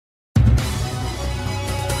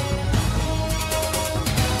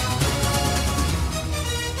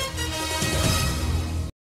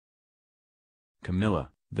Camilla,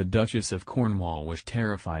 the Duchess of Cornwall, was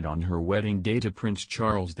terrified on her wedding day to Prince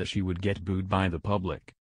Charles that she would get booed by the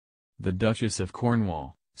public. The Duchess of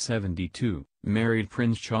Cornwall, 72, married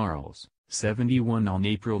Prince Charles, 71 on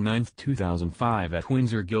April 9, 2005 at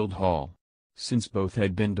Windsor Guildhall. Since both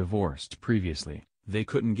had been divorced previously, they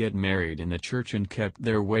couldn't get married in the church and kept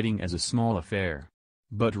their wedding as a small affair.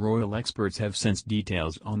 But royal experts have sensed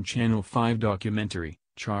details on Channel 5 documentary,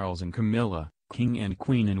 Charles and Camilla, King and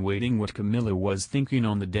Queen in Waiting, what Camilla was thinking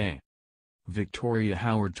on the day. Victoria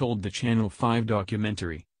Howard told the Channel 5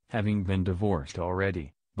 documentary, having been divorced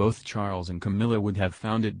already, both Charles and Camilla would have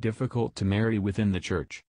found it difficult to marry within the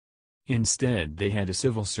church. Instead they had a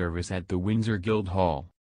civil service at the Windsor Guildhall.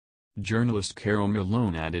 Journalist Carol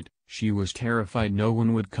Malone added, she was terrified no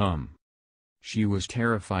one would come. She was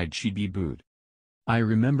terrified she'd be booed. I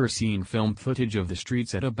remember seeing film footage of the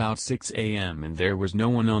streets at about 6 a.m. and there was no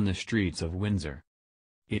one on the streets of Windsor.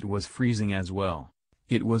 It was freezing as well.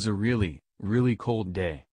 It was a really, really cold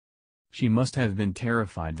day. She must have been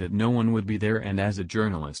terrified that no one would be there, and as a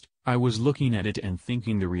journalist, I was looking at it and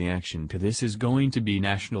thinking the reaction to this is going to be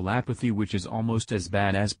national apathy, which is almost as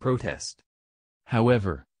bad as protest.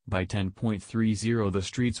 However, by 10:30 the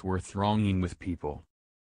streets were thronging with people.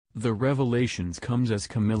 The revelations comes as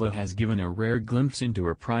Camilla has given a rare glimpse into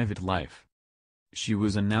her private life. She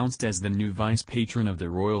was announced as the new vice patron of the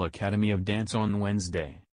Royal Academy of Dance on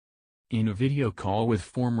Wednesday. In a video call with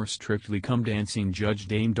former Strictly Come Dancing judge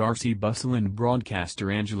Dame Darcey Bussell and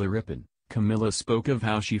broadcaster Angela Rippon, Camilla spoke of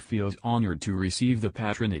how she feels honored to receive the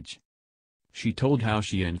patronage. She told how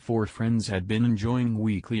she and 4 friends had been enjoying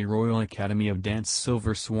weekly Royal Academy of Dance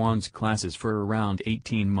Silver Swans classes for around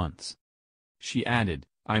 18 months. She added,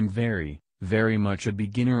 I'm very, very much a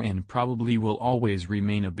beginner and probably will always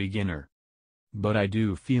remain a beginner. But I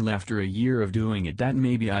do feel after a year of doing it that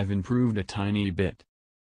maybe I've improved a tiny bit.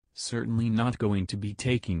 Certainly not going to be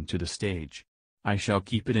taking to the stage. I shall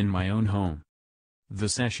keep it in my own home. The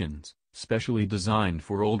sessions, specially designed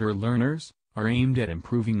for older learners, are aimed at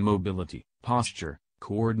improving mobility, posture,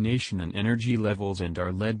 coordination and energy levels, and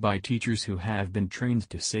are led by teachers who have been trained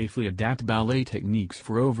to safely adapt ballet techniques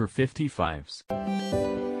for over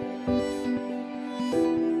 55s.